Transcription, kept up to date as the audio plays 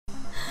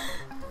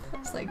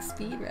Looks like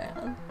speed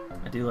round.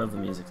 I do love the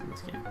music in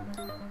this game.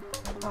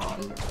 Oh,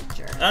 you're a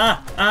jerk.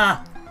 Ah!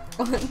 Ah!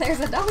 There's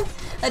a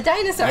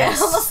dinosaur.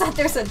 Yes. I almost thought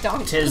there's a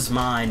donkey. Tis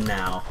mine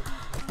now.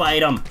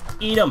 Bite him.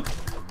 Eat him.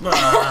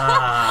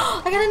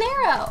 Ah. I got an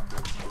arrow.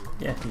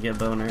 Yeah, you get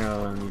bow and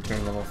arrow and you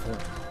turn level 4.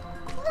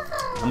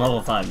 I'm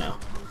level 5 now.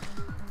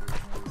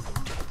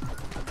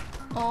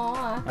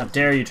 Aw. How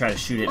dare you try to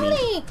shoot at me?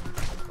 Money!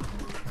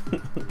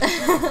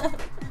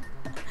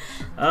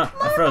 I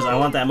froze. I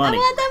want that money. I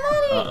want that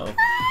money. Uh-oh.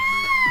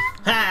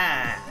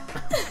 Ha!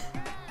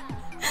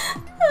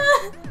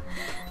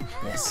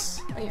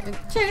 Yes. Oh, you're a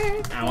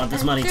jerk. I want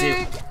this money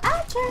too.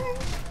 A jerk.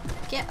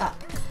 Get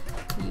up.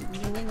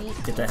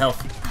 Get the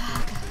health.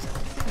 Oh,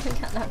 God. I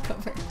got knocked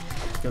over.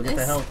 Go get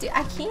the health. Dude,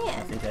 I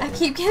can't. think I I did.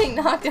 keep getting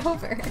knocked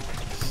over.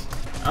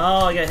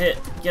 Oh, I got hit.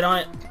 Get on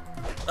it.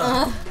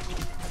 I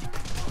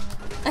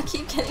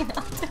keep getting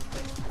knocked over.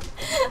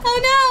 Oh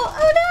no!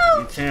 Oh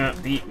no! You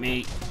can't beat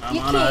me. I'm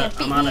You on can't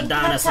beat I'm on me. a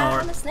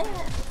dinosaur. I'm a snap.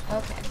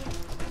 Okay.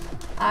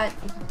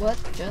 What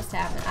just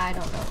happened? I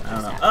don't know what I don't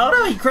just know. happened. Oh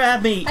no, he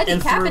grabbed me I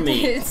and threw me.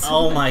 decapitated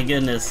someone. Oh my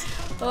goodness.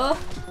 Oh,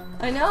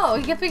 I know.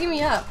 He kept picking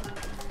me up.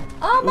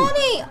 Oh, Ooh.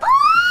 money! I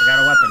got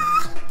a weapon.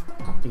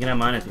 You can have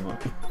mine if you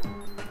want.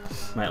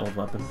 My old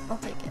weapon. I'll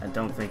take it. I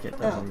don't think it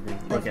does Oh, anything.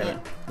 I Look at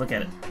it. can't. Look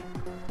at it.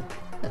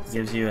 That's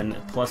Gives you a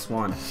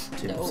 +1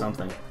 to No.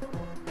 something. okay.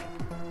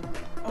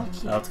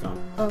 Oh, it's gone.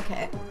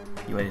 Okay.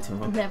 You waited too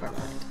long. Never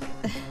mind.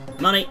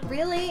 Money!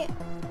 Really?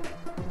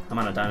 I'm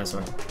on a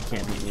dinosaur. You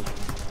can't beat me.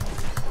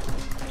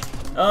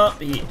 Oh,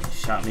 he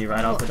shot me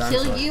right off the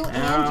dinosaur. Kill you and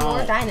Ow.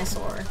 your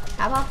dinosaur.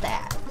 How about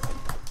that?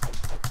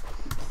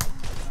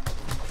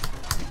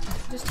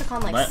 Just took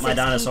on like Let my 6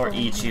 dinosaur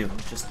people. eat you.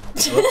 Just,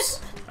 whoops.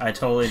 I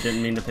totally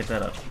didn't mean to pick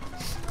that up.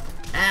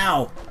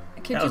 Ow!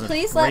 Could That you was a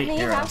please let great me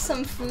arrow. have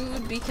some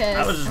food because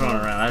I was just running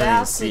around. I I'm didn't even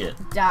about see to it.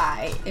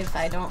 die if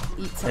I don't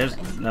eat There's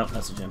something. nope,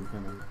 that's a gem.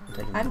 Never mind. I'm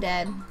taking I'm it.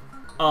 dead.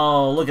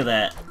 Oh, look at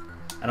that.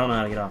 I don't know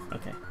how to get off.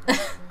 Okay.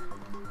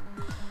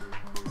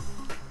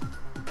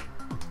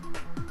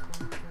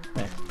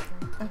 There.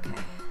 Okay.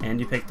 And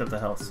you picked up the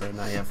health, so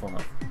now you have full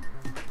health.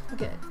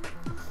 Good.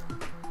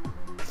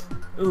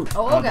 Ooh,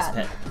 Oh, I want this God.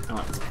 pet. I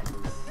want this pet.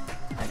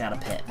 I got a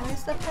pet.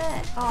 Where's the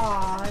pet?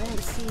 Aw, I didn't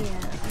see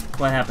it.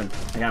 What happened?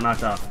 I got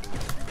knocked off.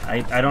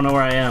 I don't know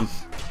where I am.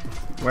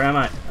 Where am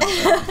I?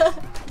 Okay.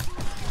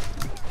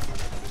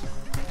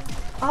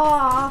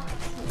 Aw,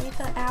 I ate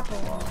the apple.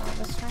 I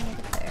was trying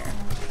to get there.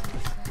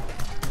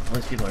 All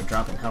these people are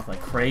dropping health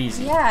like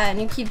crazy. Yeah, and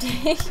you keep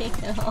taking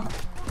it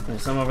off.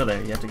 There's some over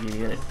there. You have to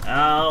get it.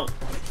 Oh,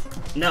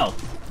 no.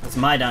 That's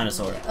my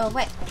dinosaur. Oh,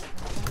 wait.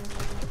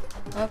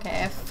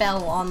 Okay, I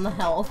fell on the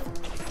health.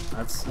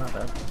 That's not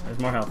bad. There's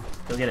more health.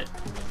 Go get it.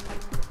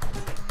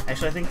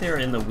 Actually, I think they were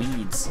in the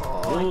weeds.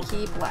 Oh, Ooh. I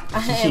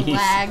Jeez.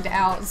 lagged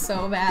out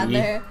so bad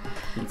Yeah. there.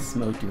 He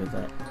smoked you with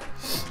that.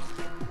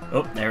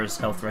 Oh, there's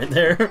health right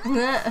there.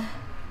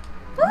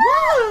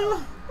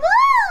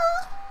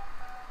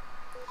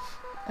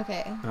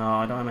 Okay. Oh,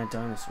 I don't have my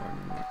dinosaur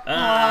anymore.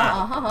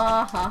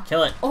 Ah!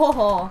 Kill it.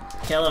 Oh,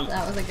 Kill him.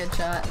 that was a good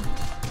shot.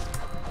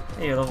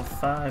 Hey, you're level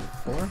 5,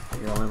 4?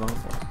 You're only level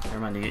 4. Never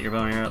mind, you get your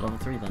bow and arrow at level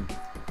 3 then.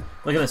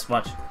 Look at this,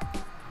 watch.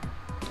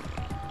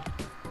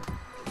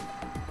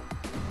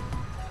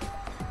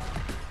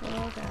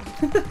 Oh god.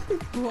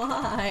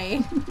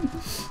 Why?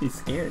 He's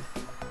scared.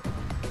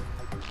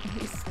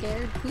 He's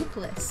scared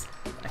poopless.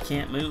 I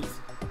can't move.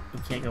 We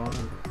can't go on.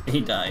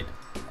 He died.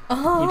 He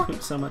Oh.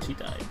 pooped so much he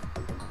died.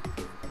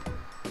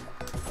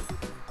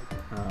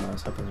 I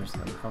was hoping there's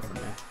some health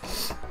in there.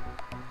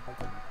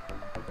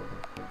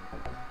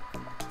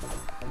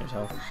 There's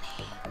health.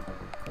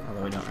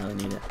 Although we don't really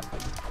need it.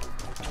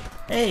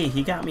 Hey,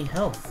 he got me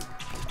health.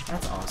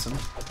 That's awesome.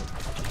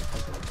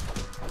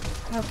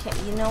 Okay,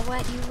 you know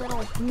what, you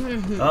little...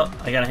 Oh,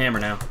 I got a hammer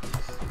now.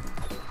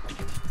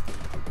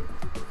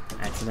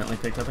 Accidentally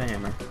picked up a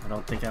hammer. I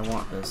don't think I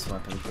want this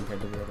weapon compared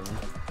to the other one.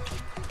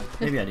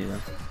 Maybe I do though.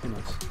 Who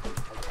knows?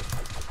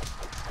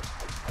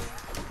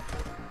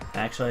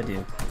 Actually, I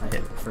do. I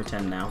hit for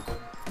 10 now.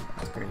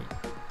 That's great.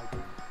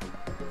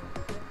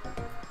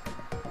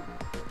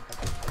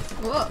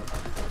 Whoa.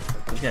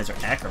 These guys are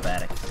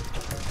acrobatic.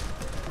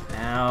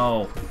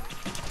 Ow.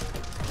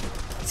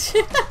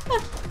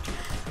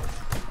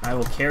 I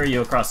will carry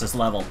you across this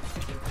level.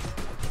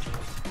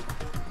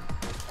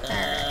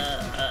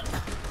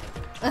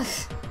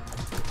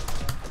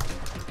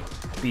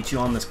 Beat you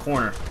on this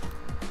corner.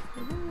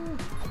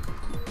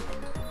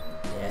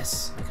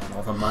 Yes, I got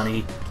all the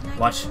money. Can I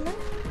Watch. get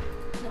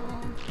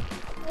on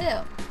there?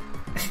 No.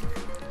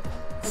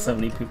 So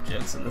many poop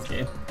jokes in this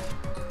game.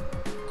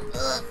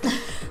 Ew.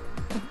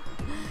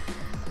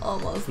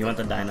 Almost. You want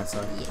the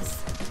dinosaur?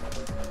 Yes.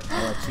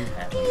 I'll let you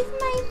have He's it.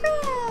 my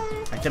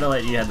friend. I could have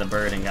let you have the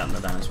bird and gotten the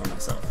dinosaur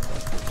myself.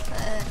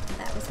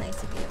 That was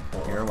nice of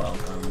you. You're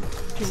welcome.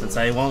 Since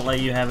I won't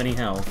let you have any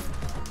health.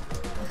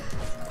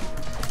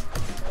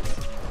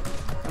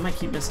 I might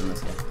keep missing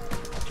this guy.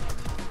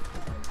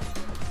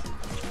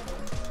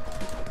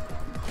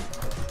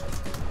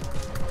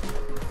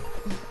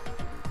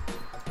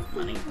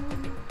 Money.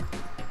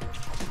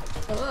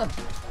 Ugh.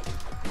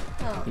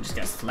 Oh. You just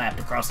got slapped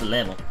across the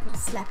level.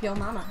 Slap your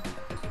mama.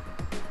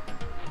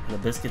 Are the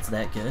biscuits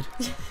that good?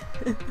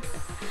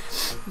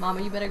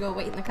 Mama, you better go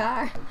wait in the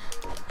car.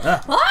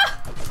 Ah.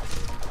 Ah!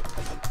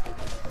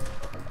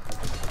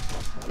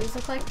 These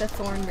look like the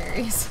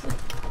thornberries.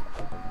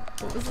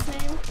 What was his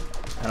name?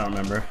 I don't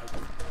remember.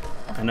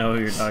 I know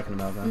who you're talking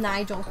about, though.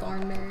 Nigel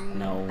Thornberry.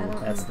 No,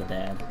 that's the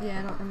dad. Yeah,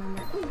 I don't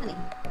remember. Ooh, honey.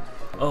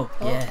 Oh,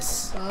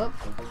 yes. Oh.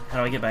 How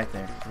do I get back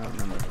there? I don't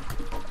remember. I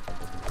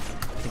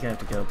think I have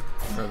to go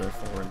further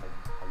forward.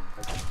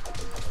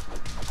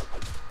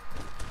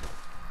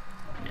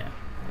 Yeah,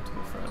 I have to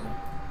go further.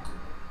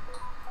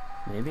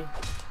 Maybe?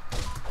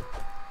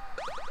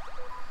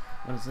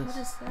 What is this? What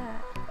is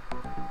that?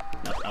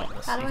 No, I want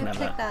this. How You do can I have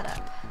pick that. that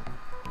up?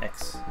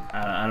 X.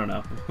 I don't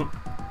know.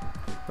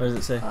 What does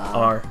it say?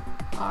 R.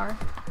 R.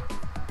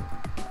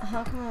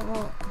 How come it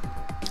won't?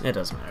 It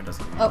doesn't matter. It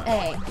doesn't Oh,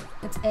 matter.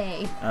 A. It's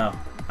A. Oh,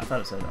 I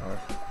thought it said R.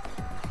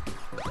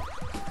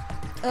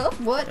 Oh,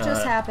 what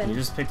just happened? You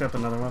just picked up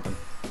another weapon.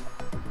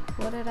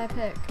 What did I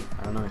pick?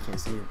 I don't know. I can't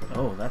see it.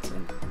 Oh, that's a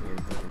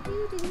weird looking.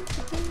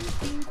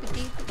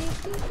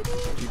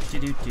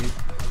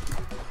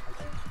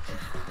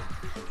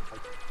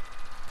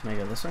 Can I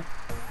go this way?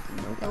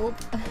 Nope. Nope.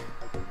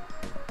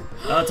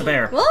 Oh, it's a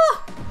bear.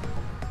 Ah!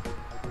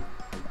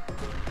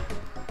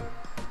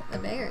 A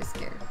bear is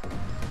scared.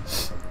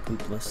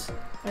 Poopless.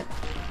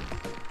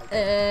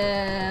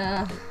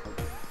 Uh,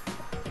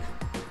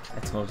 I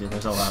told you,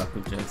 there's a lot of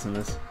poop jokes in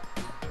this.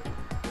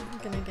 I'm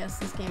gonna guess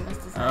this game was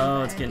designed Oh,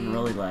 by it's getting the-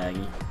 really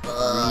laggy.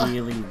 Ugh.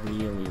 Really,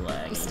 really I'm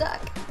laggy.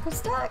 stuck. I'm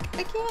stuck.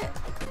 I can't.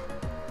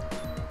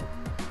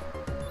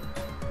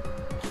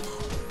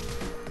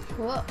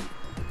 Whoa.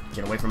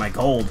 Get away from my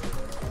gold.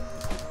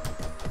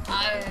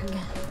 Arg.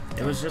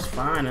 It was just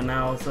fine, and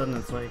now all of a sudden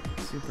it's like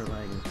super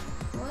laggy.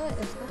 What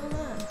is going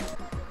on?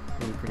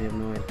 I'm pretty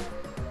annoyed.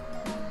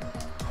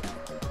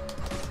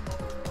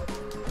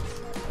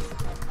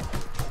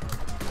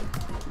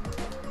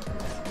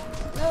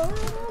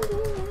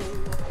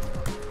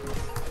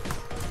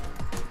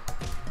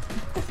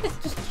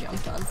 Just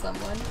jumped on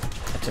someone.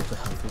 I took the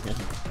health again.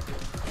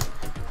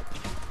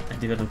 I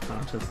do it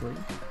unconsciously.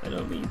 I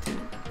don't mean to.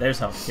 There's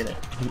health. Get it.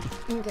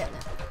 I'm getting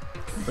it.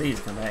 Please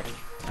come back.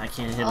 I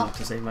can't hit him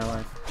to save my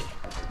life.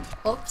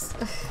 Oops.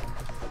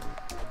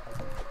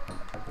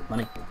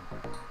 Money.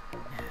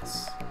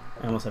 Yes.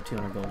 I almost have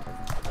 200 gold.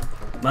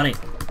 Money.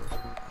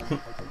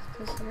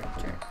 Because you're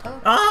a jerk.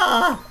 Oh.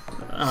 Ah!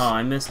 Oh,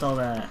 I missed all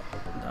that.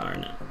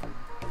 Darn it.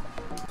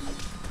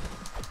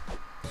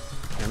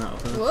 Can I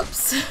open it?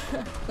 Whoops.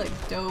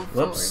 Like dove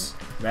Whoops.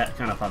 That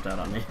kind of popped out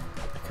on me.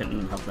 I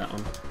couldn't help that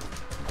one.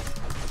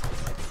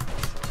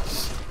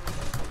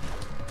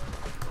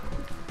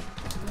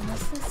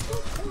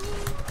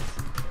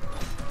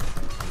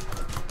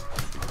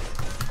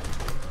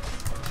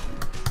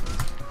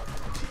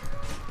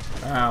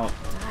 Ow.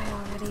 Die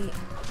already.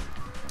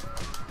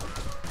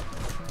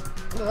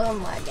 Oh,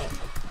 I'm lagging.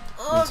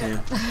 Me too.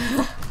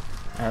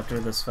 After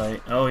this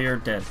fight. Oh, you're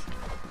dead.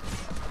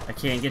 I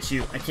can't get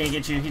you. I can't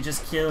get you. He's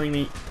just killing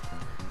me.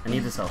 I need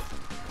this help.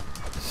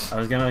 I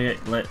was gonna get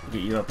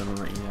you up and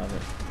let you have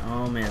it.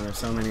 Oh man, there's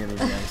so many of these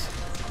guys.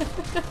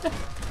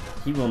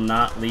 He will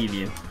not leave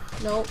you.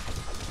 Nope.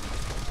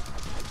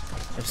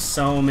 There's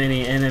so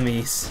many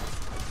enemies.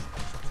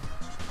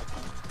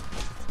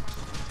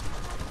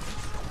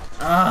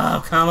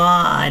 Oh, come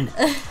on!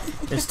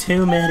 There's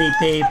too many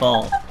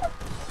people.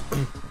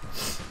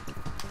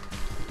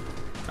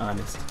 Oh, I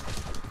missed.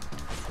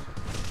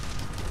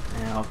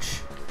 Ouch.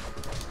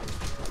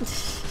 I'm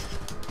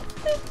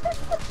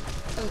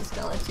just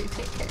gonna let you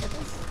take care of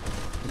this.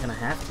 I'm gonna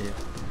have to.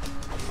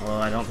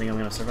 Although I don't think I'm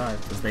gonna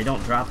survive, because they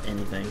don't drop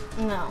anything.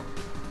 No.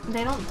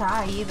 They don't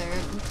die either.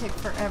 It take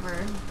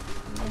forever.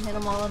 I hit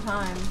them all the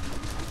time.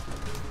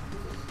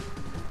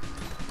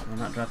 They're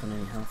not dropping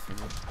any health for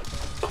me,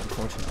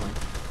 unfortunately.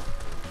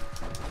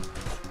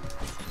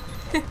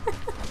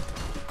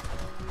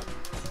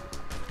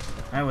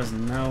 I was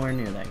nowhere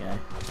near that guy.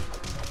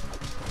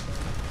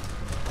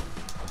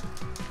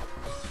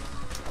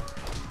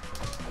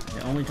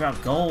 They only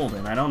drop gold,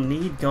 and I don't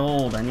need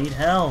gold. I need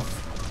health.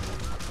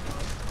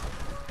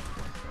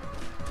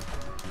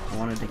 I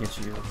wanted to get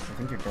you. I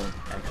think you're dead,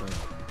 actually.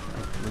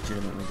 Like,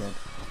 legitimately dead.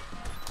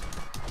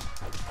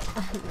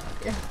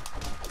 Yeah.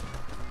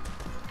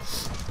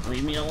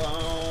 Leave me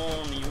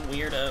alone, you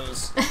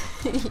weirdos.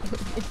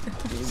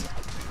 You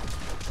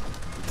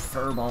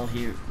furball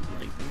here,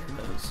 like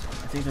weirdos.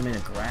 I think they're made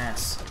of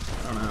grass.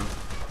 I don't know.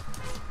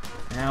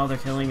 Now they're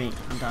killing me.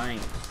 I'm dying.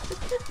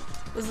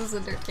 This is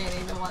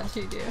entertaining to watch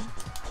you do.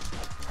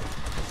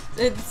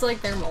 It's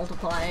like they're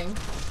multiplying.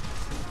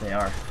 They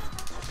are.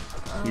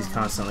 He's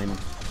constantly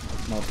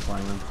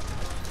multiplying them.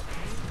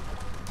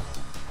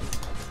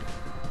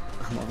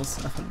 I'm level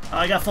 7. Oh,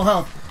 I got full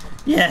health.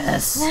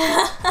 Yes!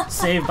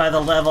 Saved by the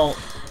level.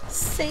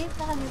 Saved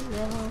by the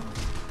level.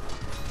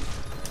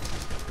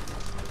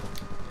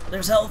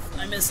 There's health.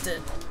 I missed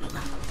it.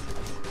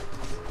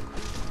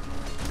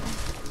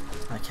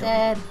 I killed him.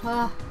 Dead.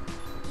 Ah.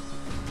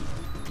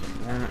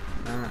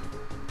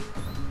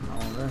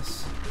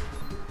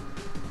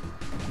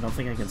 I don't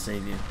think I can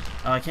save you.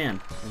 Oh, I can.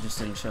 I just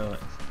didn't show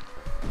it.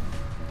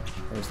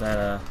 There's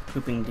that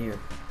pooping deer.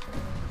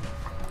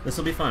 This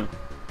will be fun.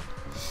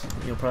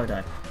 You'll probably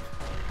die.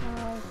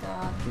 Oh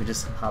god. We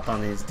just hop on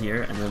these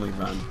deer and then we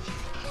run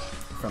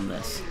from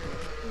this.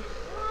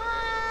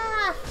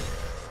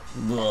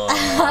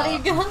 How do you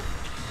go?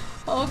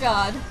 Oh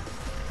god.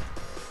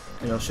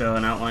 It'll show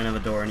an outline of a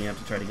door and you have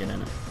to try to get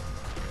in it.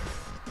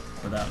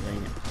 Without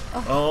getting it.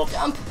 Oh!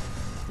 Jump!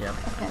 Yep,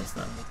 okay. I missed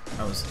that.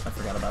 I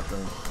forgot about the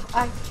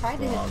I tried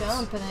to logs. hit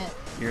jump and it...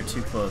 You're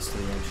too close to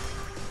the edge.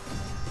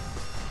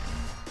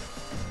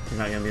 You're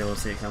not gonna be able to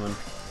see it coming.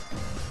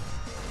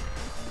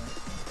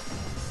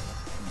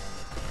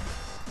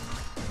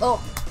 Oh!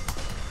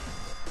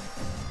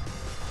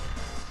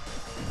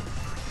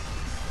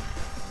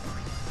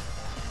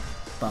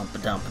 Bump a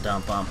dump a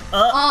dump bump.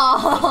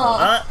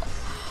 Oh!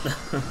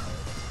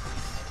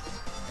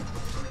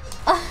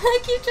 I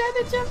keep trying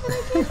to jump and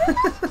I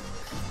can't.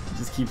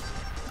 Just keep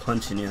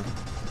punching you.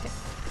 Okay.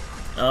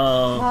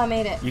 Oh, I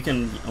made it. You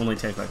can only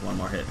take like one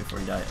more hit before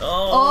you die.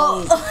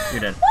 Oh!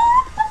 You're dead.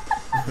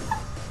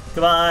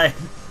 Goodbye!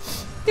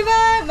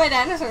 Goodbye! My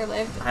dinosaur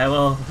lived. I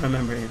will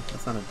remember you.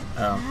 That's not a...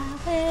 Oh.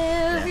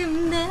 I will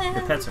remember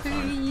Your pets are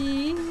fine.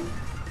 you.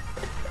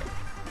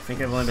 I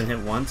think I've only been hit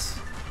once.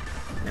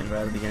 And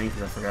right at the beginning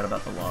because I forgot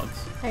about the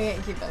logs. I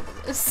can't keep up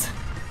with this.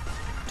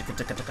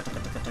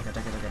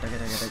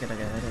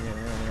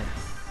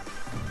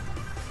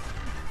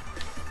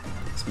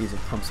 This music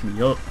pumps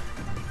me up.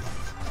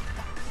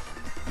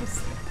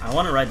 I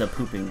want to ride the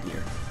pooping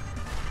deer.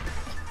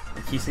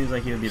 He seems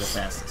like he would be the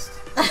fastest.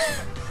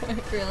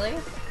 Really?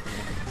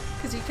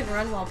 Because you can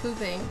run while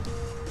pooping.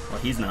 Well,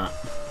 he's not.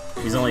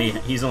 He's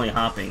only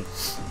hopping.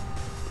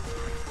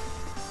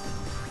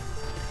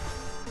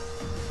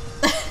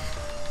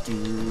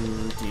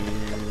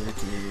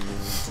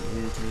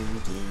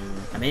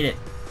 I made it.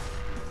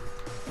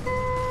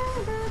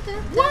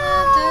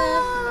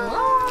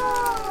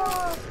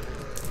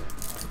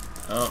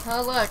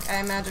 Oh look,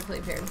 I magically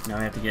appeared. Now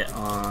we have to get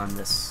on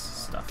this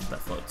stuff that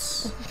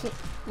floats.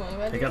 What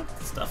do I do? Pick up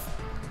the stuff.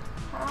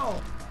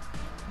 How?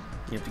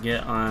 You have to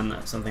get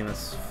on something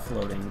that's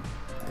floating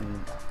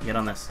and get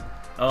on this.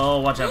 Oh,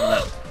 watch out for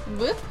that.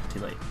 Whoop. Too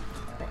late.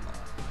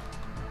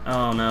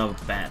 Oh no,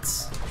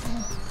 bats.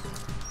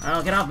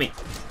 Oh, get off me.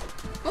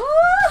 Ooh.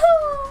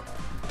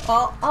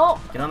 Oh.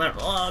 Get on there.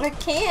 Oh. I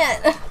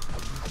can't.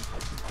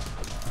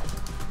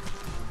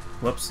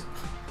 Whoops.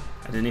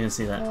 I didn't even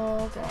see that.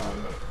 Oh god.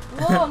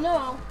 Oh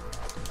no.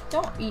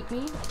 Don't eat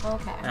me.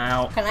 Okay.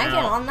 Ow. Can I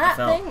get on that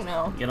thing?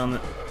 No. Get on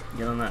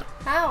that.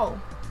 How?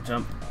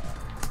 Jump.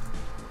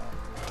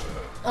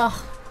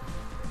 Ugh.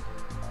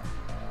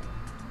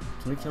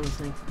 Can we kill this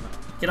thing?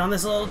 Get on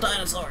this little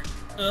dinosaur.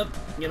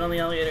 Get on the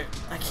alligator.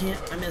 I can't.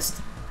 I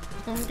missed.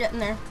 I'm getting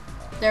there.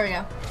 There we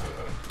go.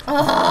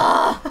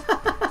 Ugh.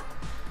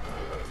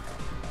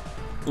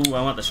 Ooh,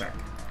 I want the shark.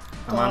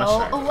 I'm on a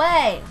shark. Go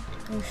away.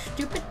 You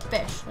stupid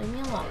fish. Leave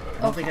me alone.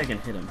 I don't think I can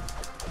hit him.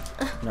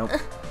 Nope.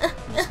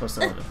 I'm supposed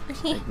to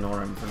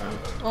ignore him for now.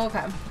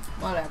 Okay.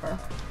 Whatever.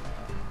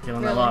 Get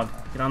on the log.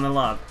 Get on the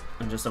log.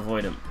 And just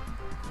avoid him.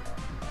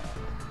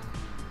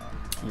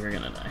 You're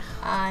gonna die.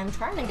 I'm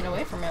trying to get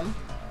away from him.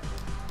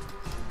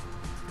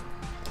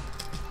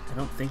 I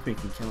don't think we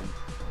can kill him.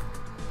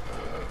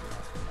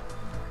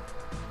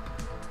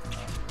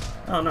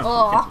 Oh no.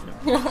 Oh.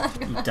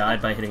 You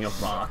died by hitting a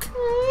rock.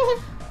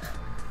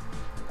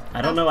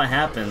 I don't know what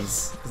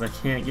happens because I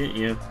can't get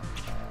you.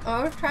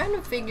 I was trying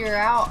to figure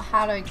out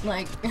how to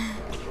like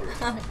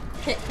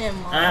hit him.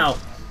 Ow!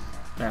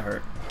 That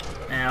hurt.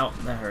 Ow!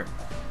 That hurt.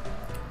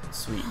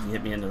 Sweet, you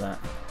hit me into that.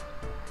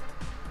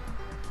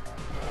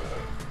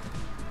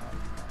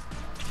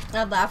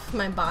 I laughed.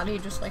 My body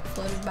just like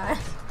floated by.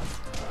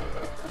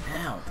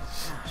 Ow!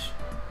 Gosh,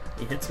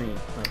 he hits me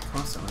like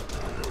constantly.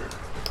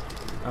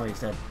 Oh, he's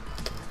dead.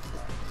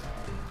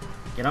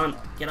 Get on!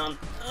 Get on!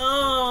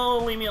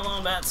 Oh, leave me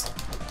alone, bats!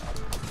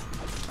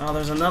 Oh,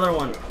 there's another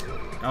one.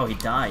 Oh, he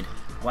died.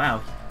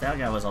 Wow, that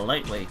guy was a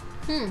lightweight.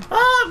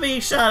 Ah, being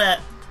shot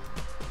at!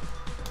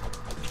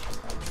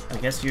 I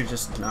guess you're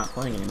just not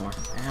playing anymore.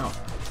 Ow.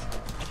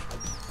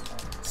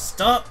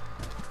 Stop!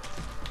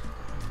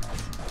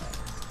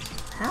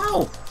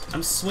 How?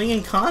 I'm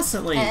swinging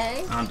constantly.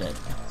 Hey. I'm dead.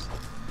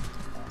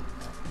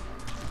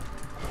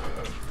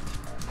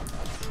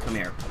 Come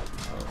here.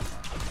 Little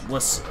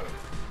wuss.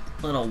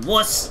 Little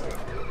wuss!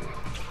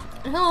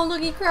 Oh,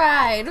 look, he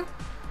cried.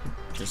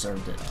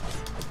 Deserved it.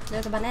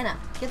 There's a banana.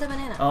 Get the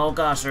banana. Oh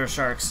gosh, there are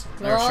sharks.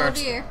 There are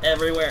sharks dear.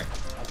 everywhere.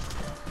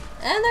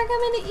 And they're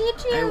coming to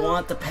eat you. I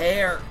want the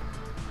pear.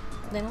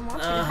 They don't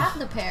want you to have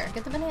the pear.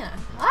 Get the banana.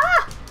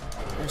 Ah!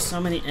 There's so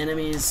many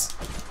enemies.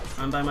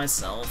 I'm by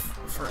myself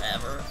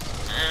forever.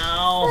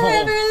 Ow!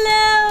 Forever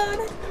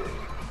alone.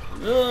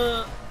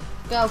 Ugh.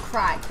 Go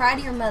cry. Cry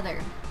to your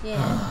mother.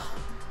 Yeah.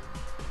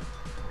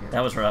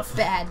 That was rough.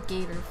 Bad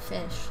gator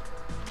fish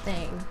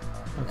thing.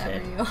 Okay.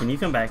 Whatever you. Can you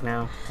come back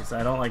now? Because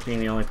I don't like being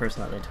the only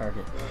person that they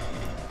target.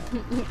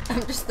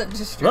 I'm just the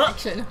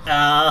distraction.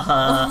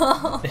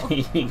 After After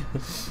him!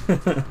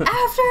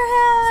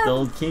 the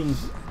old king.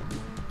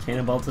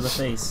 Cannonball to the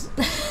face.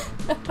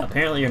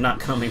 Apparently you're not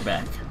coming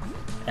back.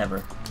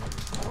 Ever.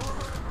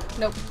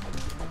 Nope.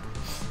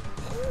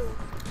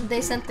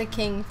 They sent the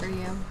king for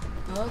you.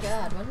 Oh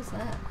god, what is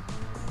that?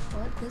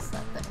 What is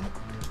that thing?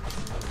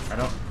 I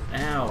don't...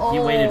 Ow. He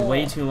waited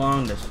way too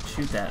long to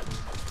shoot that.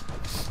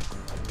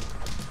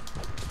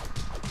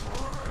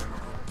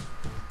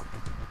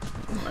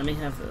 Let me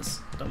have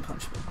this. Don't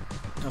punch me.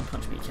 Don't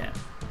punch me, cat.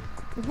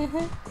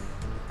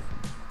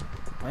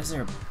 Why is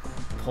there a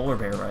polar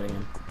bear riding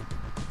him?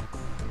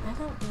 I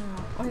don't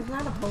know. Oh, he's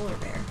not a polar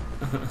bear.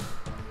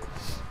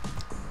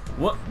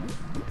 What?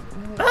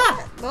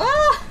 Ah!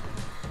 Ah!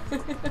 I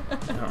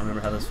don't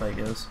remember how this fight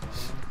goes.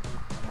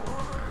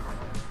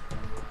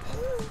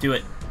 Do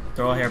it.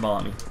 Throw a hairball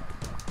at me.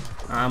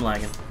 I'm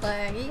lagging.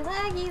 Laggy,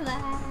 laggy,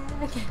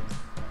 lag.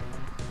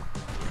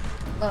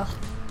 Ugh.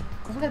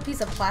 I have a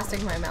piece of plastic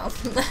in my mouth.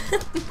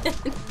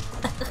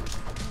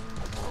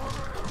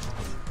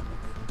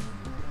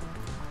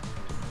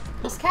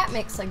 This cat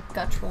makes like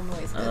guttural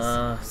noises.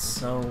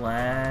 So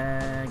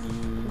laggy.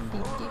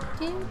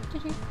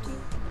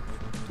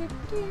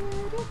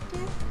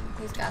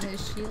 He's got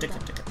his shield up.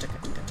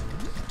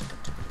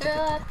 Throw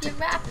up your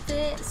rap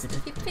fist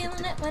if you're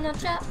feeling it when I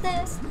drop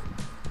this.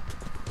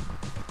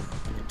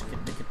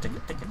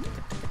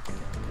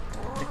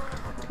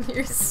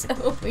 You're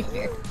so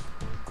weird.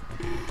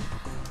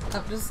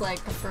 I'm just like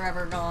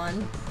forever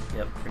gone.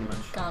 Yep, pretty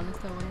much. Gone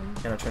with the wind.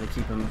 Gotta try to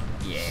keep him.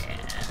 Yeah.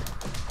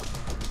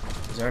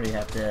 He's already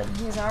half dead.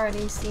 He's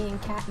already seeing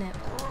catnip.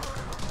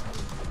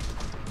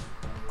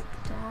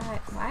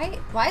 Die.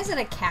 Why is it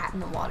a cat in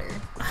the water?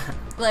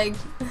 Like,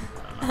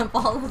 of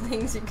all the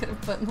things you could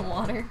have put in the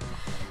water.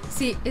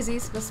 See, is he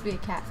supposed to be a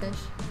catfish?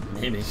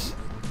 Maybe.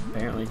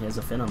 Apparently he has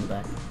a fin on the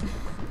back.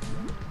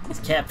 He's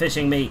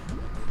catfishing me.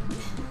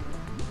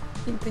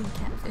 You've been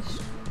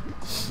catfished.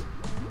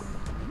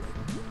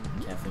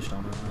 Catfished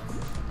all my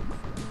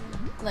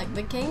life. Like,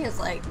 the king is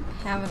like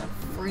having a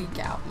freak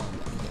out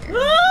moment here. Ah!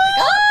 Like,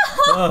 ah!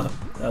 Oh,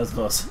 that was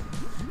close.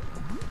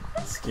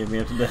 Scared me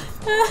up to death.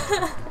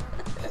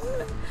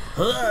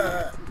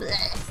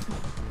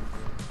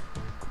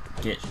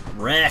 Get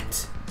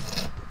wrecked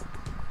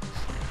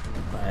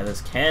by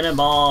this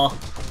cannonball.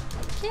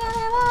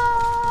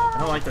 Cannonball! I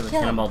don't like that the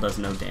cannonball does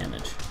no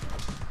damage.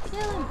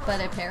 Kill him, but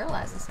it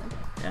paralyzes him.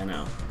 Yeah, I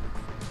know.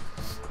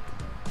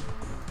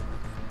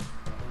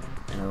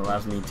 And it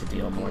allows me to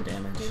deal more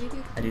damage.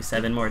 I do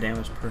 7 more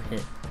damage per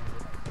hit.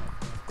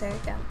 There you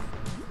go.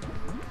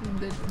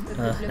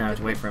 Now I have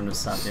to wait for him to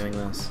stop doing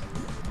this.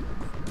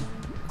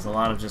 There's a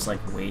lot of just like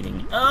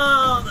waiting.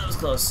 Oh, that was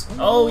close.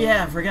 Oh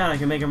yeah, I forgot I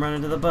can make him run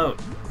into the boat.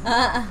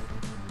 Can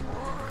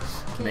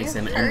Makes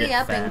you him end hurry it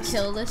up fast. and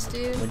kill this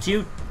dude? Would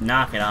you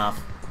knock it off?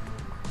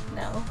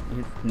 No.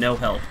 No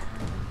help.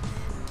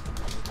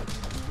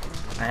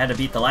 I had to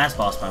beat the last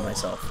boss by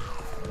myself.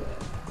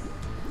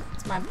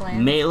 It's my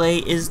plan. Melee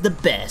is the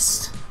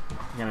best.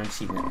 I got an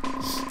achievement.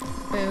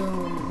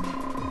 Boom.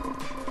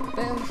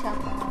 Boom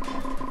shakalaka.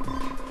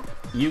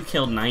 You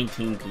killed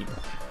 19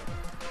 people.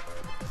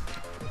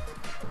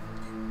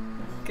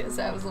 Because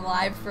I was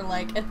alive for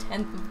like a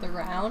 10th of the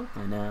round.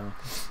 I know.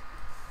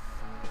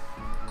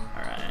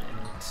 Alright.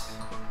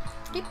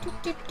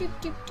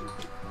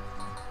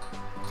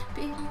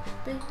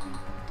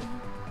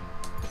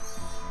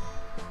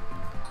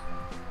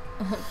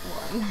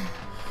 One.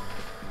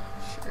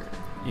 Sure.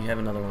 You have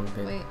another one,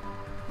 babe. Wait.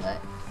 What?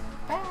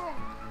 Ah.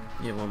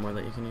 You have one more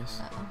that you can use?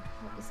 Uh-oh.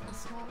 What was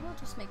this? Well, we'll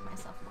just make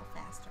myself a little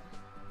faster.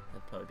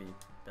 That'd probably be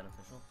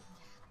beneficial.